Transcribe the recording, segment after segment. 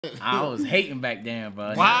I was hating back then,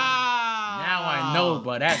 bro. Wow. Now I know,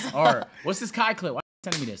 bro. That's art. What's this Kai clip? Why are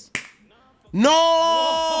you telling me this? No!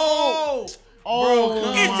 Whoa. Oh,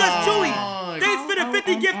 Bro, It's just Chewy. Thanks for the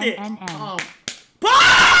 50 gifted.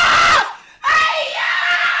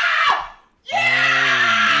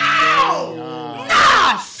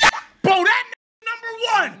 Bro, that number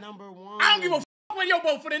one. number one. I don't give a fuck with yo,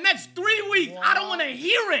 bro. For the next 3 weeks, I don't want to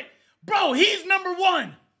hear it. Bro, he's number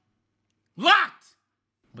one. Locked.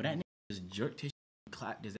 But that nigga just jerked his shit and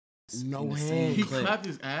clapped his ass. No in the hands. same He clip. clapped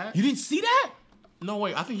his ass? You didn't see that? No,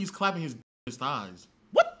 wait. I think he's clapping his thighs.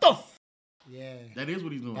 What the f? Yeah. That is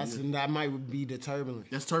what he's doing. That's, Yeah. that might be the turbulence.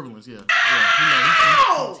 That's turbulence, yeah.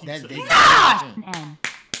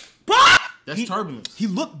 That's turbulence. He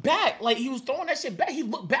looked back. Like, he was throwing that shit back. He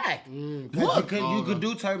looked back. Look, you could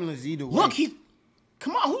do turbulence either way. Look, he...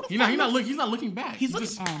 Come on, who the fuck? He's not looking back. He's looking...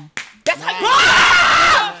 just, That's how you...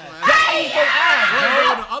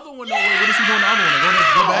 the other one, though, what is he doing the other one?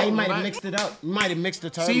 Go back. He might have mixed it up. He might have mixed the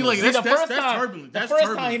turbulence. See, like, See, that's turbulence. The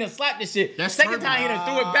first time he done slapped this shit. That's Second time he done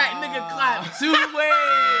threw it back. Nigga clapped 2 ways, bro.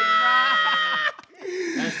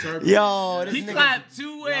 That's turbulence. Yo, this He nigga, clapped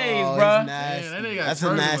 2 ways, oh, bro. he's nasty. Man, that nigga got That's a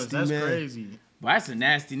turbulence. nasty That's man. crazy. Well, that's a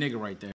nasty nigga right there.